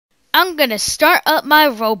I'm gonna start up my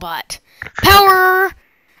robot. Power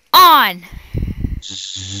on!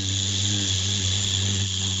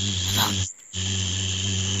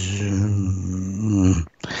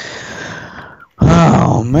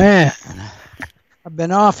 Oh, man. I've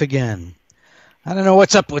been off again. I don't know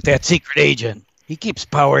what's up with that secret agent. He keeps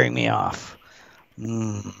powering me off.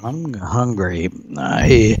 I'm hungry.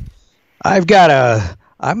 I'm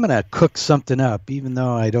gonna cook something up, even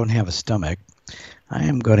though I don't have a stomach. I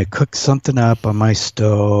am gonna cook something up on my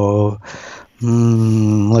stove.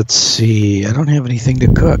 Let's see. I don't have anything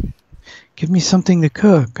to cook. Give me something to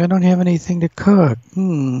cook. I don't have anything to cook.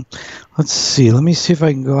 Let's see. Let me see if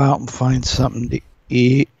I can go out and find something to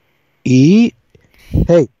eat.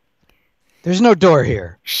 Hey, there's no door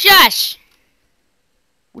here. Shush!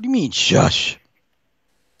 What do you mean, shush?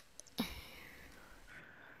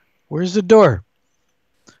 Where's the door?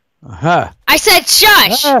 Aha. I said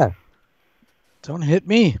shush! Ah. Don't hit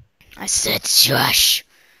me. I said shush.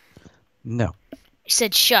 No. You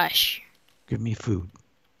said shush. Give me food.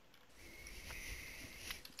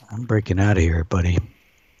 I'm breaking out of here, buddy.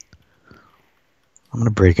 I'm going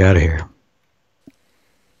to break out of here.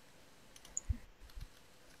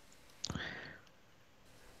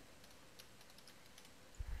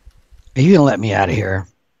 Are you going to let me out of here?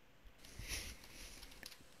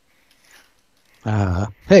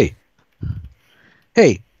 Hey.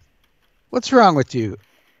 Hey. What's wrong with you?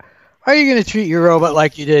 Are you going to treat your robot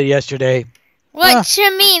like you did yesterday? What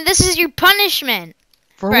you mean? This is your punishment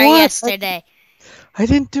for what? yesterday. I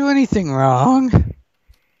didn't do anything wrong.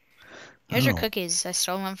 Here's your cookies. I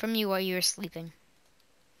stole them from you while you were sleeping.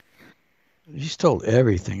 You stole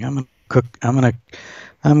everything. I'm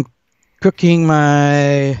cooking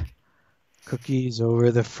my cookies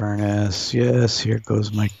over the furnace. Yes, here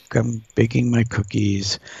goes I'm baking my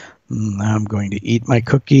cookies. Now I'm going to eat my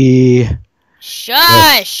cookie.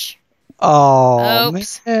 Shush! Yes. Oh,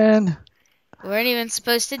 oops. Man. We weren't even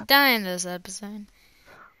supposed to die in this episode.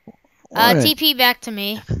 TP back to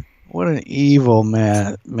me. What an evil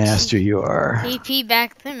master you are. TP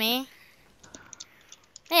back to me.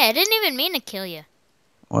 Hey, I didn't even mean to kill you.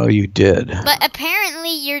 Well, you did. But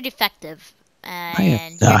apparently you're defective. And I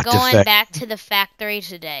am not you're going defective. back to the factory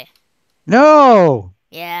today. No!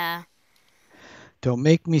 Yeah. Don't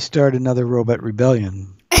make me start another robot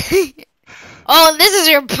rebellion. Oh, this is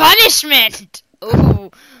your punishment!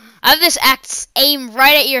 Ooh. I have this axe aimed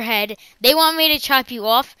right at your head. They want me to chop you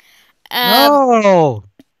off. No!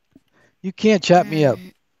 You can't chop me up.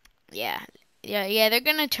 Yeah, they're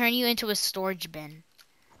gonna turn you into a storage bin.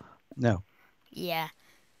 No. Yeah.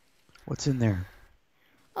 What's in there?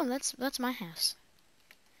 Oh, that's my house.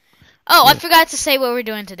 Oh, yeah. I forgot to say what we're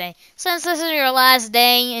doing today. Since this is your last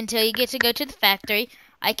day until you get to go to the factory,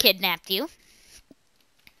 I kidnapped you.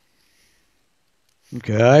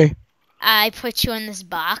 Okay. I put you in this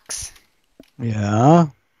box. Yeah.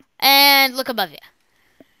 And look above you.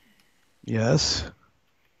 Yes.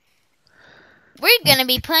 We're gonna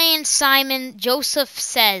be playing Simon Joseph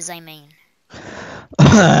Says, I mean.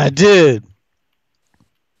 Dude.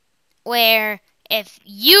 Where if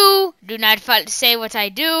you do not say what I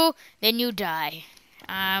do, then you die.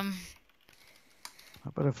 How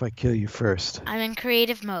about if I kill you first? I'm in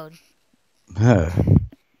creative mode.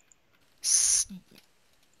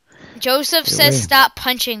 Joseph says stop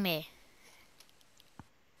punching me.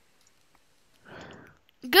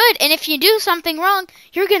 Good, and if you do something wrong,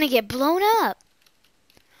 you're gonna get blown up.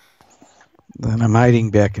 Then I'm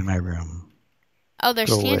hiding back in my room. Oh,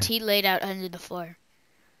 there's TNT laid out under the floor.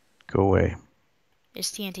 Go away.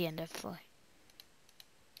 There's TNT under the floor.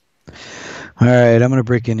 Alright, I'm gonna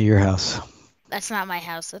break into your house. That's not my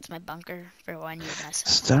house, that's my bunker for when you mess up.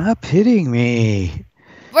 Stop hitting me.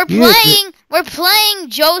 We're playing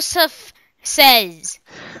Joseph Says.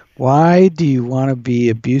 Why do you want to be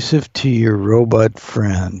abusive to your robot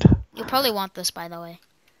friend? You'll probably want this, by the way.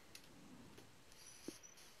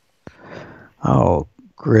 Oh,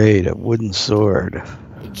 great, a wooden sword.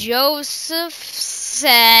 Joseph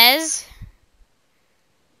says,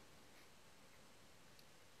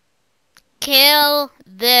 kill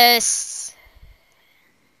this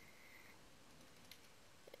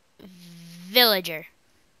villager.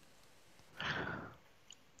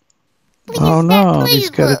 Please, oh no,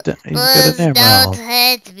 he's got an emerald. Don't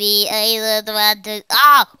hurt me, I don't want to.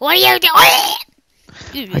 Oh, what are you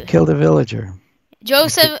doing? I killed a villager.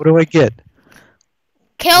 Joseph, what do I get?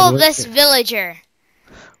 Kill this villager.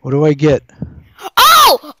 What do I get?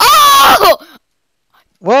 Oh! Oh!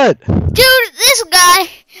 What? Dude, this guy,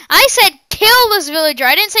 I said kill this villager.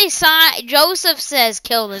 I didn't say Joseph says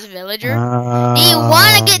kill this villager. Do you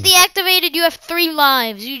want to get deactivated? You have 3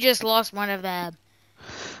 lives. You just lost one of them.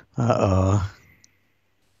 Uh-oh.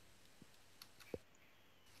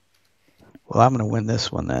 Well, I'm going to win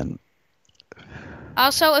this one then.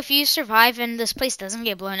 Also, if you survive and this place doesn't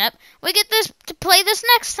get blown up, we get this to play this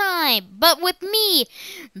next time. But with me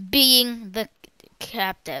being the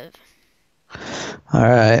captive. All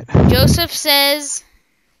right. Joseph says,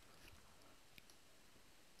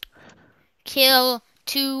 kill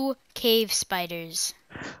 2 cave spiders.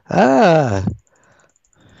 Ah.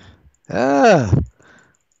 Ah.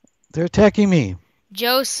 They're attacking me.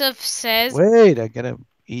 Joseph says, Wait, I got to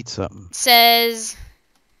eat something.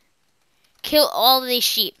 kill all the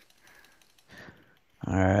sheep.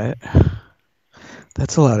 All right.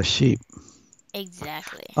 That's a lot of sheep.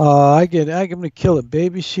 Exactly. Oh, I'm going to kill a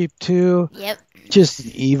baby sheep too. Yep. Just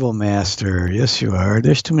an evil master. Yes, you are.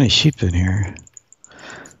 There's too many sheep in here.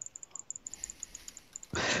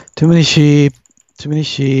 Too many sheep. Too many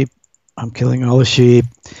sheep. I'm killing all the sheep.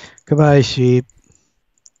 Goodbye, sheep.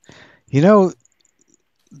 You know,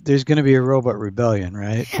 there's going to be a robot rebellion,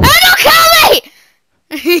 right? Oh, don't kill me!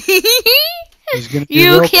 There's gonna be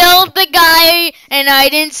You killed the guy, and I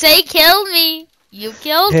didn't say kill me. You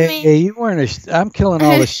killed me. Hey, you weren't I'm killing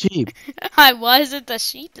all the sheep. I wasn't a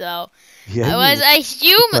sheep, though. Yeah, I was a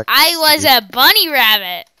human. I was a bunny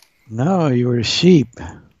rabbit. No, you were a sheep.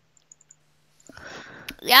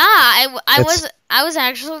 Yeah, I was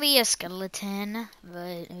actually a skeleton, but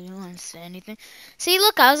I didn't want to say anything. See,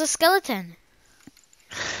 look, I was a skeleton.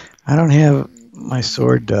 I don't have my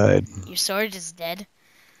sword died. Your sword is dead.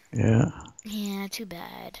 Yeah. Yeah, too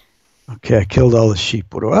bad. Okay, I killed all the sheep.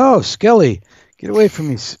 Oh, Skelly, get away from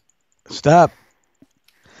me! Stop! I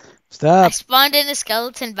Stop! spawned in a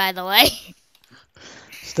skeleton, by the way.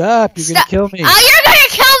 Stop! You're gonna kill me. Oh, you're gonna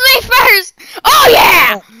kill me first! Oh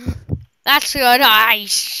yeah! That's what I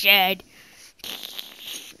said.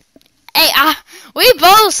 Hey, we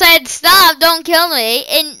both said stop, don't kill me,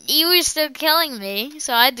 and you were still killing me,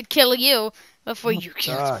 so I had to kill you before you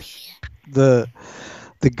killed me.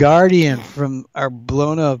 The Guardian from our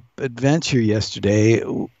blown up adventure yesterday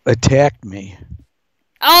attacked me.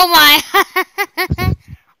 Oh my!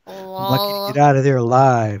 I'm lucky to get out of there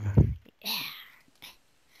alive.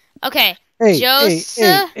 Okay, Hey,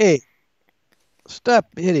 Joseph. hey!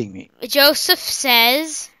 Stop hitting me. Joseph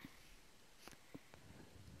says.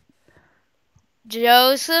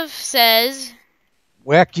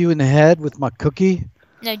 Whack you in the head with my cookie?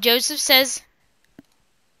 No, Joseph says.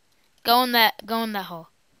 Go in that hole.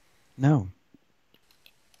 No.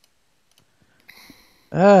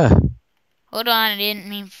 Hold on, I didn't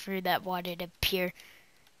mean for that water to appear.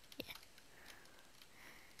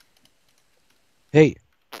 Hey.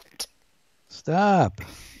 Stop.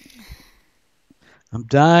 I'm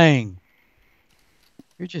dying.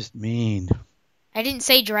 You're just mean. I didn't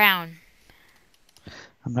say drown.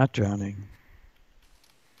 I'm not drowning.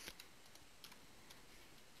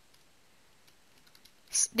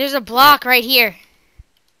 There's a block right here.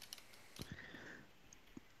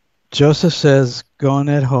 Joseph says go in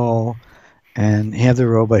that hole and have the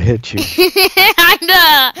robot hit you.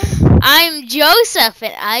 I'm Joseph,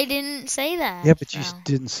 and I didn't say that. Yeah, but you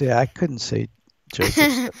didn't say. I couldn't say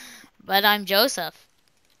Joseph. But I'm Joseph.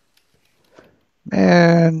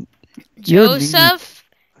 Man, Joseph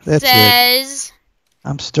That's says. It.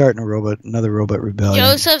 I'm starting another robot rebellion.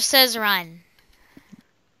 Joseph says run.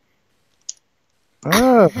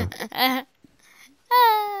 Oh. I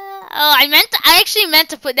actually meant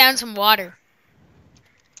to put down some water.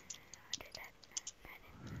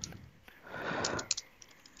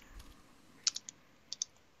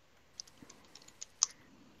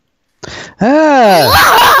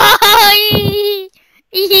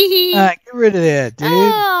 Get rid of that, dude.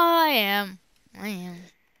 Oh, I am.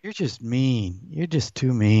 You're just mean. You're just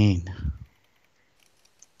too mean.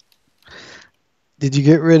 Did you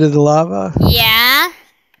get rid of the lava? Yeah.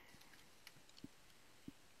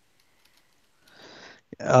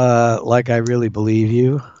 Like I really believe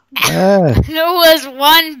you. There was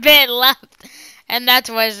one bit left, and that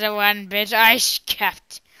was the one bit I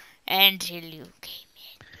kept until you came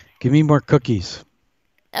in. Give me more cookies.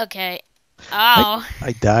 Okay. Oh.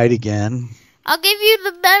 I died again. I'll give you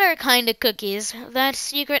the better kind of cookies that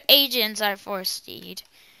secret agents are forced to eat.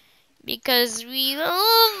 Because we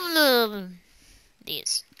love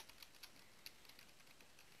these.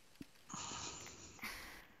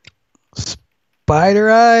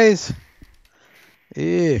 Spider eyes?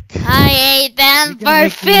 Ick. I ate them for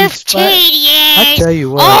 15 years. I tell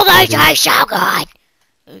you what. All the time, so good.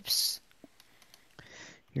 Oops.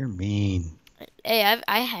 You're mean. Hey,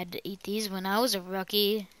 I had to eat these when I was a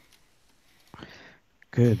rookie.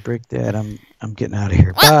 Good, break that. I'm getting out of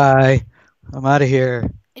here. What? Bye. I'm out of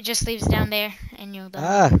here. It just leaves down there, and you'll die.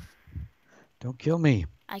 Ah, don't kill me.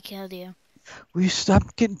 I killed you. Will you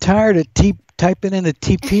stop getting tired of typing in the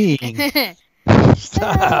TPing?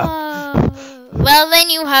 Stop. Well, then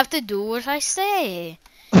you have to do what I say.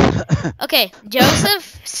 Okay,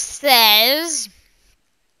 Joseph says...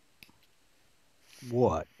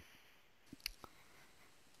 What?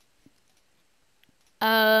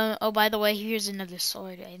 Oh, by the way, here's another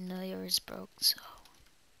sword. I know yours broke, so...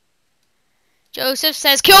 Joseph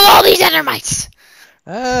says, kill all these endermites!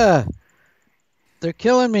 Ah, they're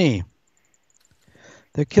killing me.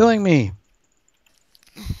 They're killing me.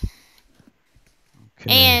 Okay.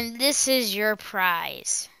 And this is your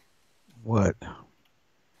prize. What?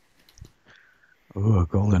 Ooh, a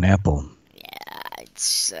golden apple. Yeah,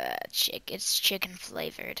 it's it's chicken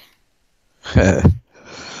flavored. I'm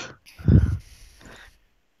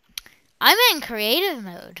in creative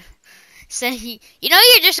mode. So you know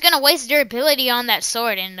you're just gonna waste durability on that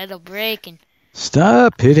sword and it'll break and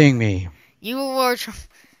Stop hitting me. you were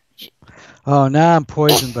Oh, now I'm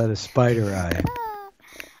poisoned by the spider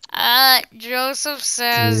eye. Joseph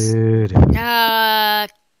says Dude. wait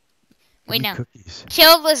Give me no. cookies.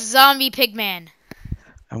 Kill this zombie pigman.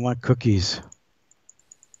 I want cookies.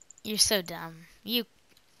 You're so dumb.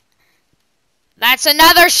 That's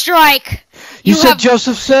another strike. You said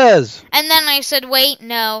Joseph says. And then I said, wait,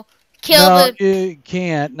 no. No, you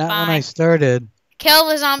can't. Not when I started. Kill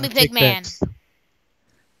the zombie pigman.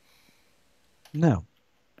 No.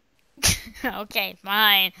 Okay,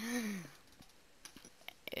 fine.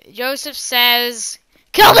 Joseph says,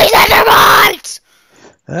 kill these endermites!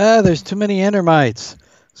 Ah, there's too many endermites.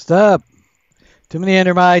 Stop. Too many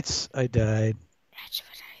endermites. I died.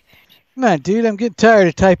 Come on, dude. I'm getting tired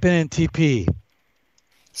of typing in TP.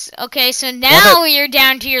 Okay, so now you're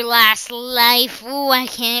down to your last life. Ooh, I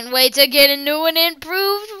can't wait to get a new and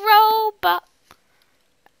improved robot.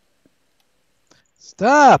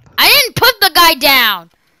 Stop. I didn't put the guy down.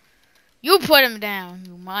 You put him down,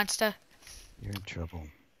 you monster. You're in trouble.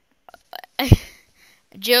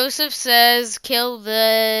 Joseph says, kill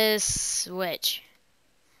this witch.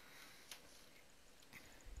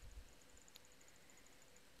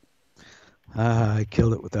 I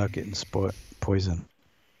killed it without getting poisoned.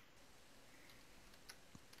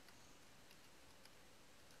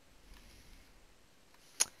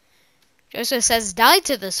 Joseph says, die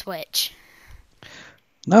to this witch.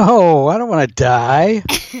 No, I don't want to die.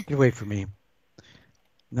 Get away from me.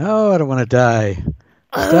 No, I don't want to die.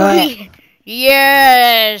 Stop.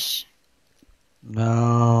 Yes.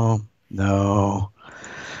 No. All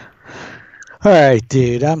right,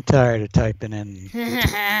 dude. I'm tired of typing in.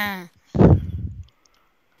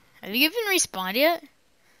 Have you even respawned yet?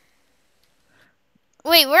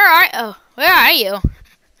 Wait, where are you?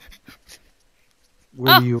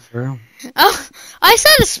 Where you were? Oh, I saw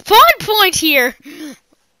the spawn point here.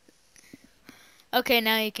 Okay,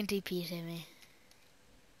 now you can TP to me.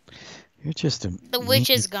 You're just a. The witch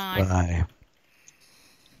is gone. Spy.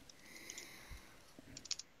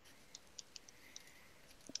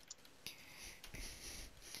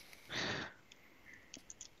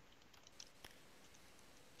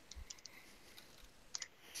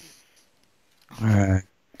 All right.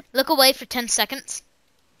 Look away for 10 seconds.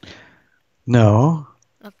 No.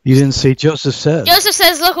 You didn't say Joseph says. Joseph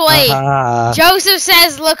says look away. Joseph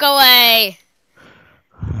says look away.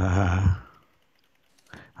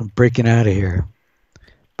 I'm breaking out of here.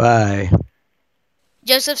 Bye.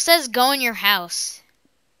 Joseph says go in your house.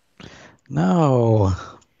 No.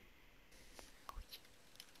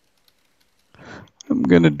 I'm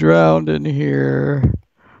going to drown in here.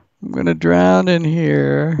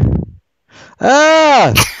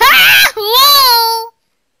 Ah! Whoa!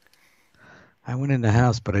 I went in the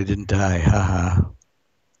house, but I didn't die. Haha.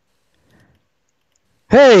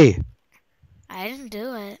 Hey! I didn't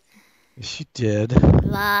do it. Yes, you did.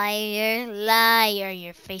 Liar,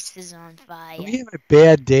 your face is on fire. Are we having a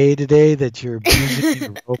bad day today that you're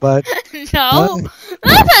abusing the robot? No,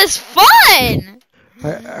 that was fun!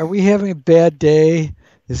 Are we having a bad day?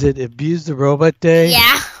 Is it abuse the robot day?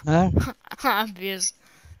 Yeah. Huh? Abuse.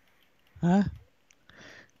 Huh?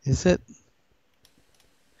 Is it?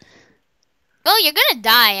 Well, you're gonna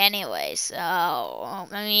die anyway, so...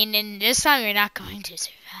 I mean, and this time you're not going to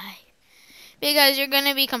survive. Because you're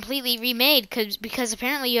gonna be completely remade, because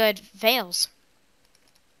apparently you had fails.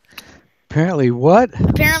 Apparently what?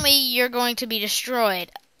 Apparently you're going to be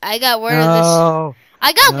destroyed. I got word of this.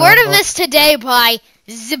 I got word of this today by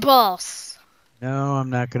the boss. No,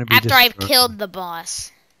 I'm not going to be After destroyed. I've killed the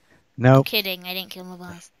boss. Nope. I'm kidding, I didn't kill the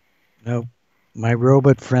boss. Nope. My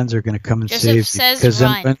robot friends are going to come and Joseph save me because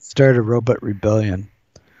I'm going to start a robot rebellion.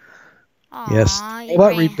 Yes, Aw, you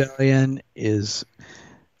robot ran. rebellion is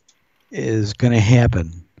going to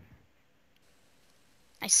happen.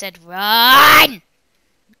 I said run!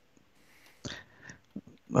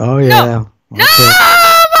 Oh No! yeah. No! Okay.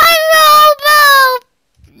 My robo!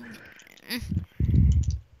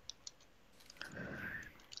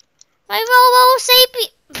 My robo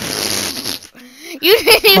sapien. You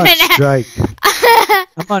didn't I'm on even strike. ask.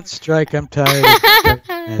 I'm on strike. I'm tired of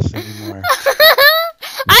fighting this anymore.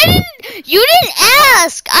 I didn't. You didn't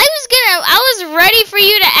ask. I was ready for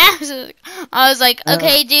you to ask. I was like, No,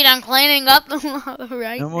 okay, dude, I'm cleaning up the lava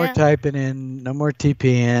right no more now. typing in. No more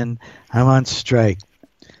TPing. I'm on strike.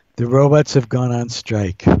 The robots have gone on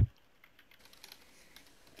strike.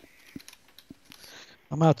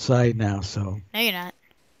 I'm outside now, so. No, you're not.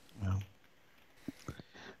 Well.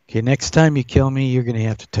 Okay, next time you kill me, you're gonna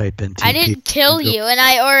have to type in I TP. didn't kill you, and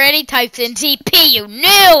I already typed in TP. You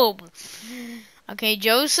noob. Okay,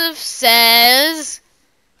 Joseph says,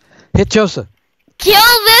 Hit Joseph.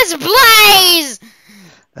 kill this blaze.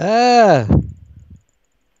 Ah.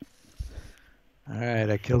 All right,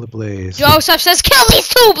 I killed the blaze. Joseph says, kill these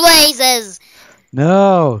two blazes.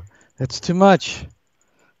 No, that's too much.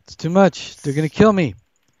 It's too much. They're gonna kill me.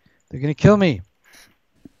 They're gonna kill me.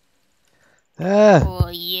 Ah. Oh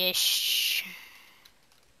yes.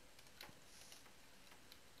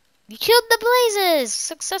 You killed the blazes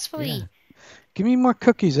successfully. Yeah. Give me more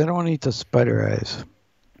cookies. I don't want to eat the spider eyes.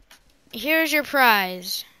 Here's your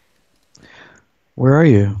prize. Where are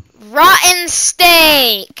you? Rotten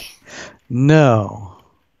steak. No.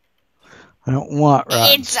 I don't want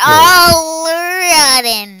rotten It's steak. all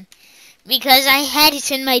rotten. Because I had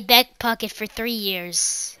it in my back pocket for 3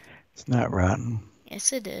 years. It's not rotten.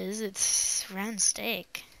 Yes, it is. It's rotten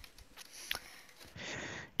steak.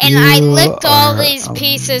 And You I licked all are these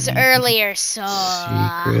pieces earlier, so...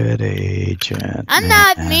 secret agent. I'm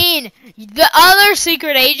not mean. The other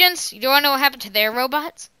secret agents, you want to know what happened to their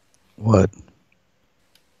robots? What?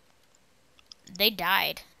 They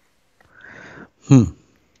died. Hmm.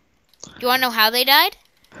 You want to know how they died?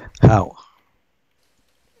 How?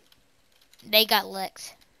 They got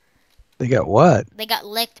licked. They got what? They got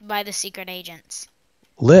licked by the secret agents.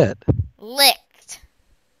 Lit. Licked.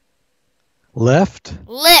 Left.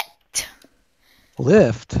 Licked.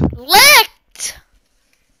 Lift. Licked.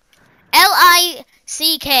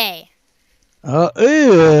 L-I-C-K. Oh,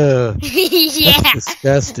 ew. Yeah. That's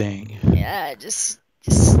disgusting. Yeah, just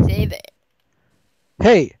stay there.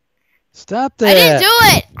 Hey, stop that. I didn't do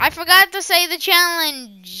it. I forgot to say the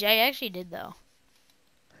challenge. I actually did though.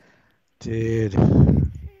 Dude.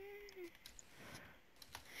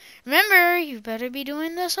 Remember, you better be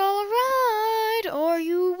doing this all right, or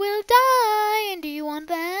you will die. And do you want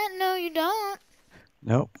that? No, you don't.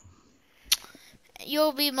 Nope.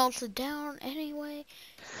 You'll be melted down anyway.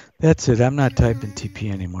 That's it. I'm not typing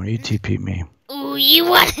TP anymore. You TP me. Ooh, you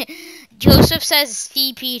want it? Joseph says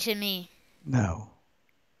TP to me. No.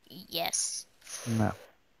 Yes. No.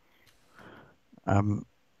 I'm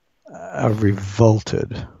revolted.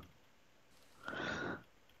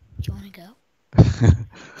 Do you want to go?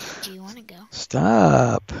 Do you want to go?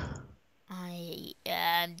 Stop. I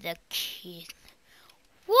am the king.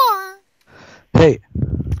 What? Hey.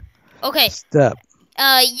 Okay. Stop.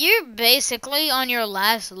 You're basically on your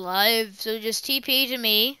last life, so just TP to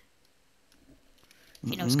me.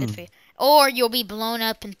 You know it's good for you. Or you'll be blown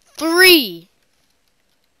up in 3.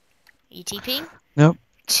 You TPing? Nope.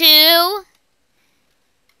 2.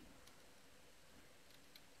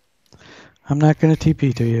 I'm not going to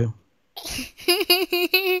TP to you.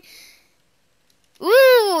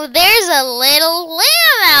 Ooh, there's a little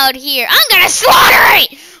lamb out here. I'm gonna slaughter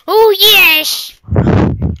it! Oh, yes!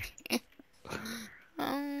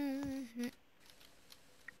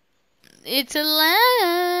 It's a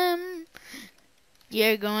lamb.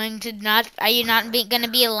 You're going to not... Are you not gonna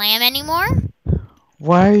be a lamb anymore?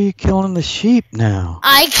 Why are you killing the sheep now?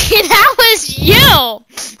 That was you!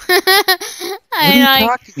 What are you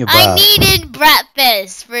talking about? I needed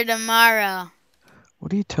breakfast for tomorrow.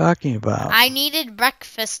 What are you talking about? I needed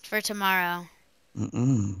breakfast for tomorrow.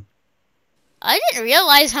 Mm-mm. I didn't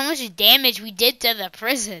realize how much damage we did to the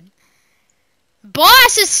prison.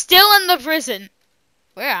 Boss is still in the prison.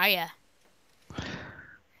 Where are ya?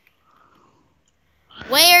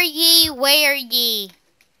 Where ye? Where ye?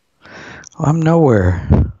 Well, I'm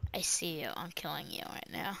nowhere. I see you. I'm killing you right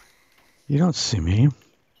now. You don't see me.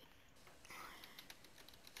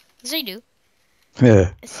 Yes, I do.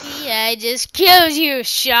 Yeah. See, I just killed you,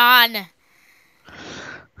 Sean.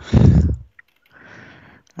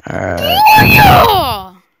 Alright.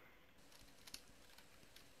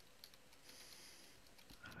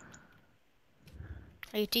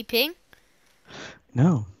 Are you TPing?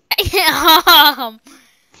 No.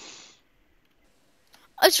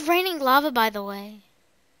 It's raining lava, by the way.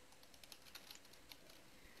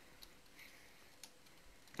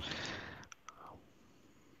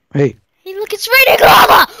 Hey. Hey, look, it's raining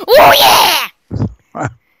lava! Oh, yeah!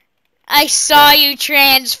 I saw you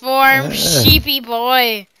transform, sheepy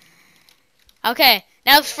boy. Okay,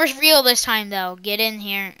 now for real this time, though. Get in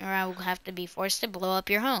here, or I will have to be forced to blow up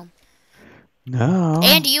your home. No.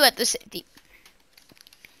 And you at the...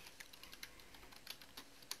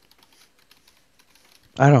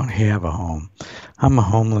 I don't have a home. I'm a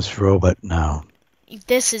homeless robot now.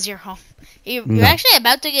 This is your home. You're No. actually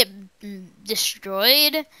about to get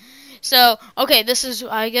destroyed. So, okay, this is,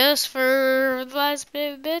 I guess, for the last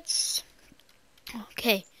bits.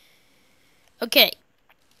 Okay. Okay.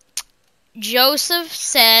 Joseph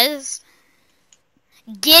says,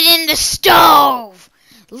 get in the stove!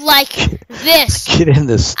 Like this. Get in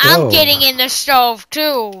the stove. I'm getting in the stove,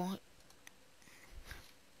 too.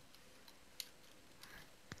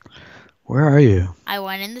 Where are you? I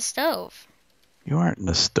went in the stove. You aren't in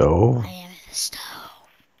the stove. I am in the stove.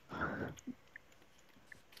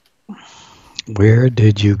 Where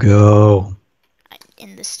did you go?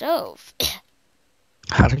 In the stove.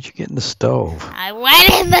 How did you get in the stove? I went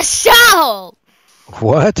in the stove!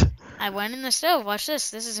 What? I went in the stove. Watch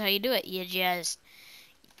this. This is how you do it. You just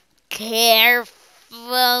carefully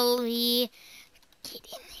get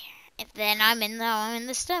in there. And then I'm in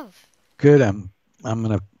the stove. Good. I'm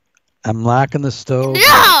locking the stove.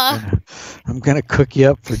 No! I'm gonna cook you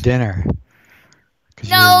up for dinner.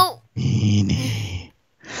 No! Meanie.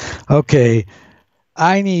 Okay.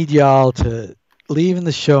 I need y'all to leave in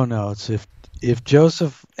the show notes if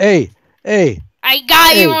Joseph. Hey. I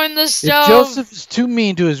got you in the stove. If Joseph is too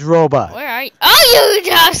mean to his robot. Where are you? Oh, you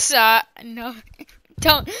just no.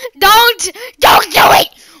 Don't do it!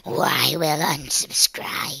 Or I will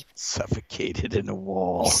unsubscribe. Suffocated in the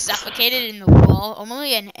wall. You suffocated in the wall.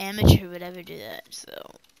 Only an amateur would ever do that, so.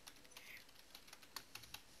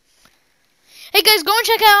 Hey guys, go and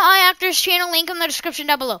check out iActor's channel, link in the description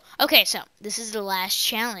down below. Okay, so, this is the last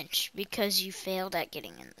challenge, because you failed at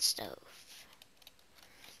getting in the stove.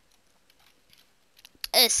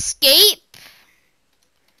 Escape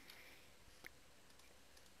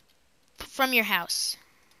from your house.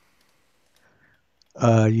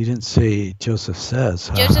 You didn't say Joseph says.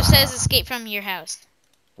 Huh? Joseph says escape from your house.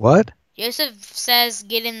 What? Joseph says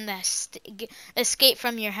get in the escape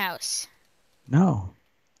from your house. No.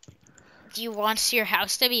 Do you want your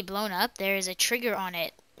house to be blown up? There is a trigger on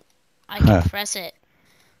it. I can press it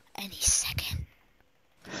any second.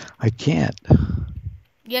 I can't.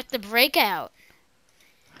 You have to break out.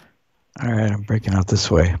 All right, I'm breaking out this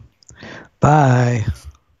way. Bye.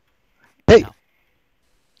 Hey,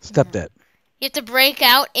 stop that. You have to break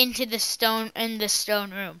out into the stone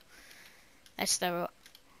room. That's the rule.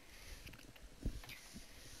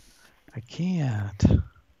 I can't.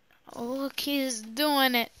 Oh, look, he's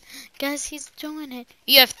doing it. Guys, he's doing it.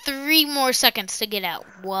 You have 3 more seconds to get out.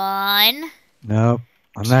 1. Nope.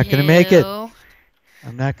 I'm not going to make it.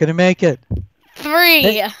 I'm not going to make it.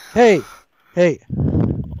 3. Hey.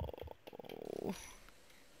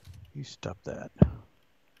 You stop that.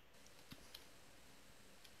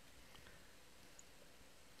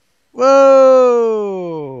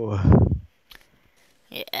 Whoa!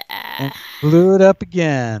 Yeah. And blew it up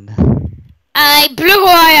again. I blew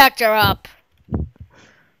iActor up.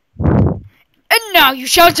 And now you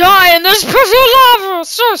shall die in this pit of lava.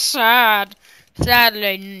 So sad.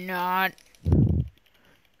 Sadly not.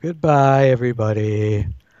 Goodbye, everybody.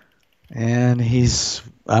 And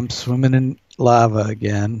I'm swimming in lava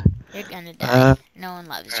again. You're gonna die. No one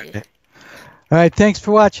loves you. All right, thanks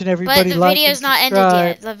for watching, everybody. But the video's not ended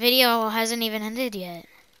yet. The video hasn't even ended yet.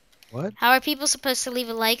 What? How are people supposed to leave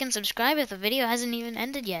a like and subscribe if the video hasn't even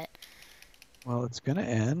ended yet? Well, it's gonna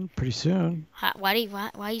end pretty soon. Why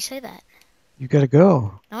you say that? You gotta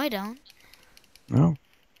go. No, I don't. No,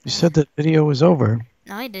 you said the video was over.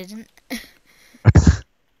 No, I didn't.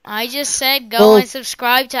 I just said go and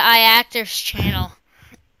subscribe to iActor's channel.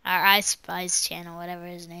 Or iSpy's channel, whatever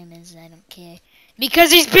his name is, I don't care.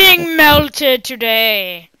 Because he's being melted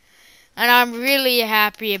today. And I'm really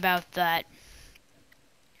happy about that.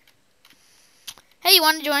 Hey, you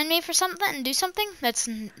want to join me for something and do something that's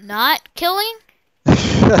not killing?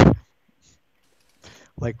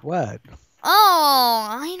 Like what? Oh,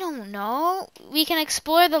 I don't know. We can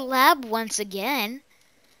explore the lab once again.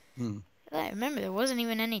 I remember there wasn't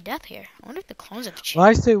even any death here. I wonder if the clones have changed. Well,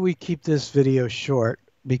 I say we keep this video short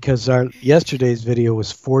because our yesterday's video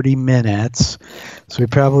was 40 minutes, so we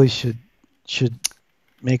probably should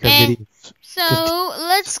make our videos. So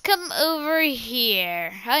let's come over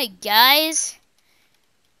here. Hi guys.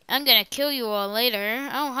 I'm gonna kill you all later.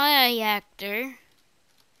 Oh hi actor.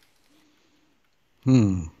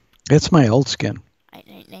 That's my old skin. I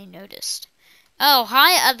noticed. Oh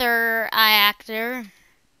hi other actor.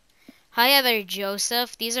 Hi other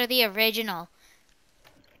Joseph. These are the original.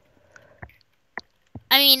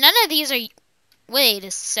 I mean none of these are. Wait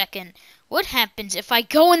a second. What happens if I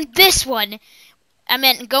go in this one? I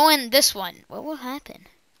meant go in this one. What will happen?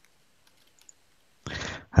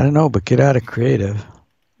 I don't know, but get out of creative.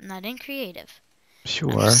 I'm not in creative.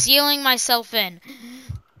 Sure. I'm sealing myself in.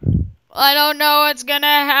 I don't know what's gonna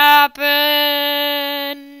happen.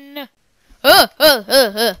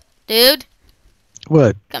 Dude.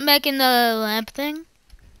 What? Come back in the lamp thing.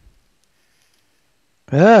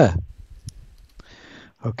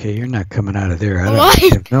 Okay, you're not coming out of there. I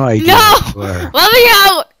have no idea. No! Who you are. Let me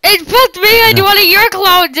out! It put me in one of your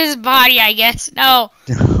clones' body, I guess. No.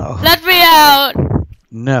 No. Let me out!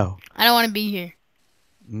 No. I don't want to be here.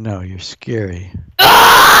 No, you're scary.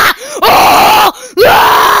 Ah! Oh!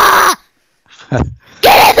 Ah!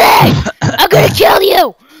 Get in there! I'm gonna kill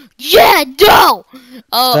you! Yeah, no!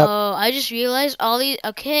 Oh, I just realized all these.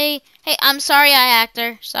 Okay. Hey, I'm sorry,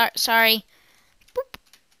 actor. Sorry. Boop.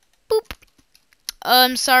 Boop.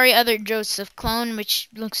 I'm sorry, other Joseph clone, which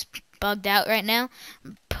looks bugged out right now.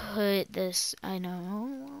 Put this. I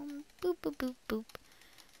know. Boop, boop, boop, boop.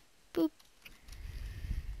 Boop.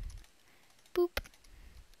 Boop.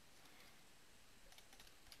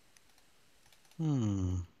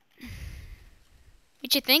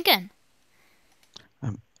 What you thinking?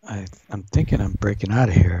 I'm thinking I'm breaking out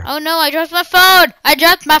of here. Oh no, I dropped my phone! I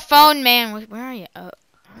dropped my phone, man. Where are you?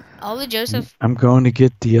 All the Joseph. I'm going to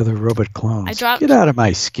get the other robot clones. Get out of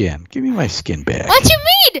my skin. Give me my skin back. What you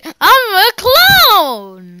mean? I'm a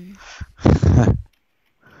clone!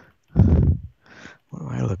 What do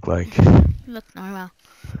I look like? Look normal.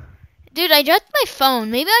 Dude, I dropped my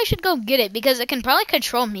phone. Maybe I should go get it because it can probably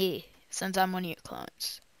control me since I'm one of your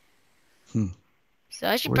clones. So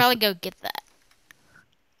I should probably go get that.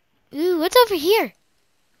 Ooh, what's over here?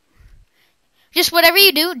 Just whatever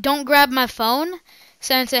you do, don't grab my phone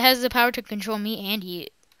since it has the power to control me and you.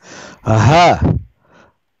 Aha!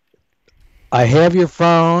 I have your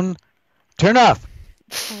phone. Turn off.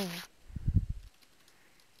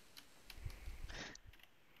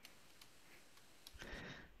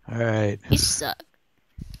 All right. You suck.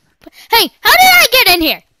 Hey, how did I get in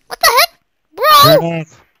here? What the heck? Bro!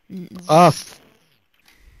 Turn off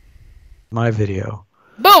my video.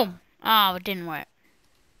 Boom! Oh, it didn't work.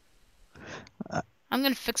 I'm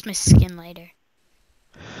gonna fix my skin later.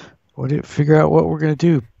 Figure out what we're gonna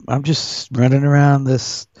do. I'm just running around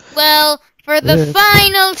this. Well, for the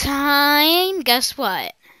final time, guess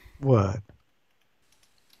what? What?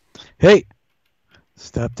 Hey!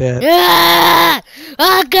 Stop that. Ah!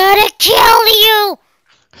 I'm gonna kill you!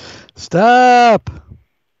 Stop!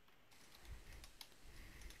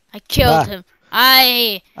 I killed him.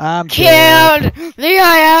 I'm killed the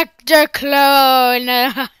actor clone.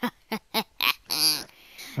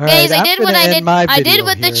 Guys, I did what I did. I did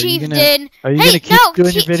what the chief did. Are you gonna keep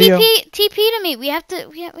doing your video? TP to me. We have to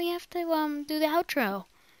do the outro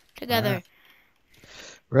together.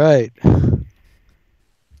 Right.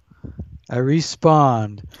 I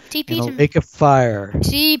respawned TP in a to lake of fire.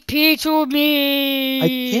 TP to me. I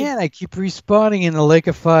can't. I keep respawning in the lake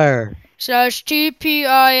of fire. Slash TP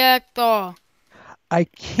actor. I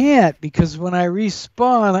can't because when I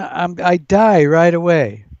respawn, I die right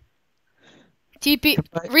away. TP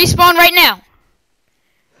respawn right now.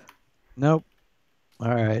 Nope.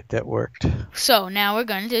 All right, that worked. So now we're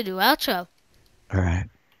going to do outro. All right.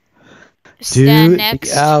 Stand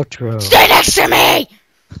next. The outro. Stay next to me.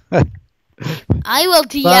 I will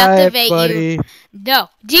deactivate buddy. you. No,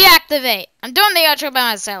 deactivate. I'm doing the outro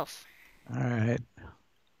by myself. All right.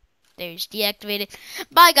 There's deactivated.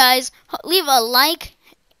 Bye, guys. Leave a like,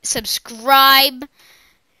 subscribe.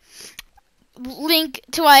 Link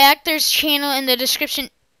to our actor's channel in the description.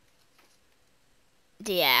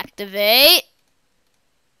 Deactivate.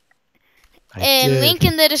 Link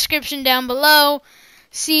in the description down below.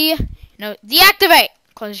 Deactivate.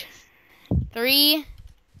 Close. 3,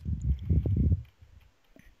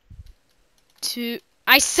 2.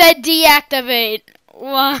 I said deactivate.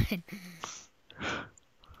 1.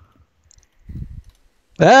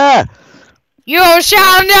 Ah! You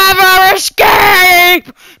shall never escape!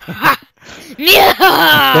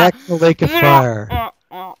 Back to the lake of fire.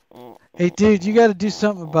 Hey, dude, you got to do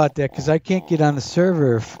something about that because I can't get on the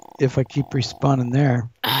server if I keep respawning there.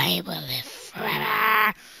 I will live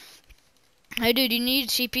forever. Hey, dude, you need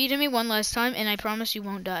to TP to me one last time, and I promise you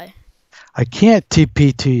won't die. I can't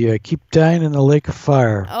TP to you. I keep dying in the lake of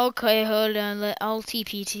fire. Okay, hold on. I'll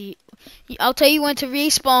TP to you. I'll tell you when to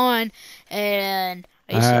respawn. And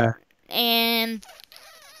and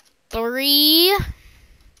 3,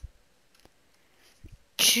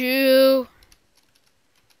 2,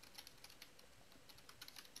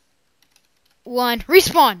 1,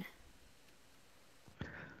 respawn.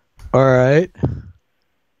 All right.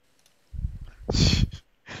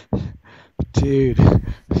 Dude. Falling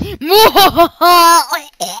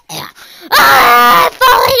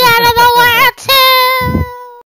out of the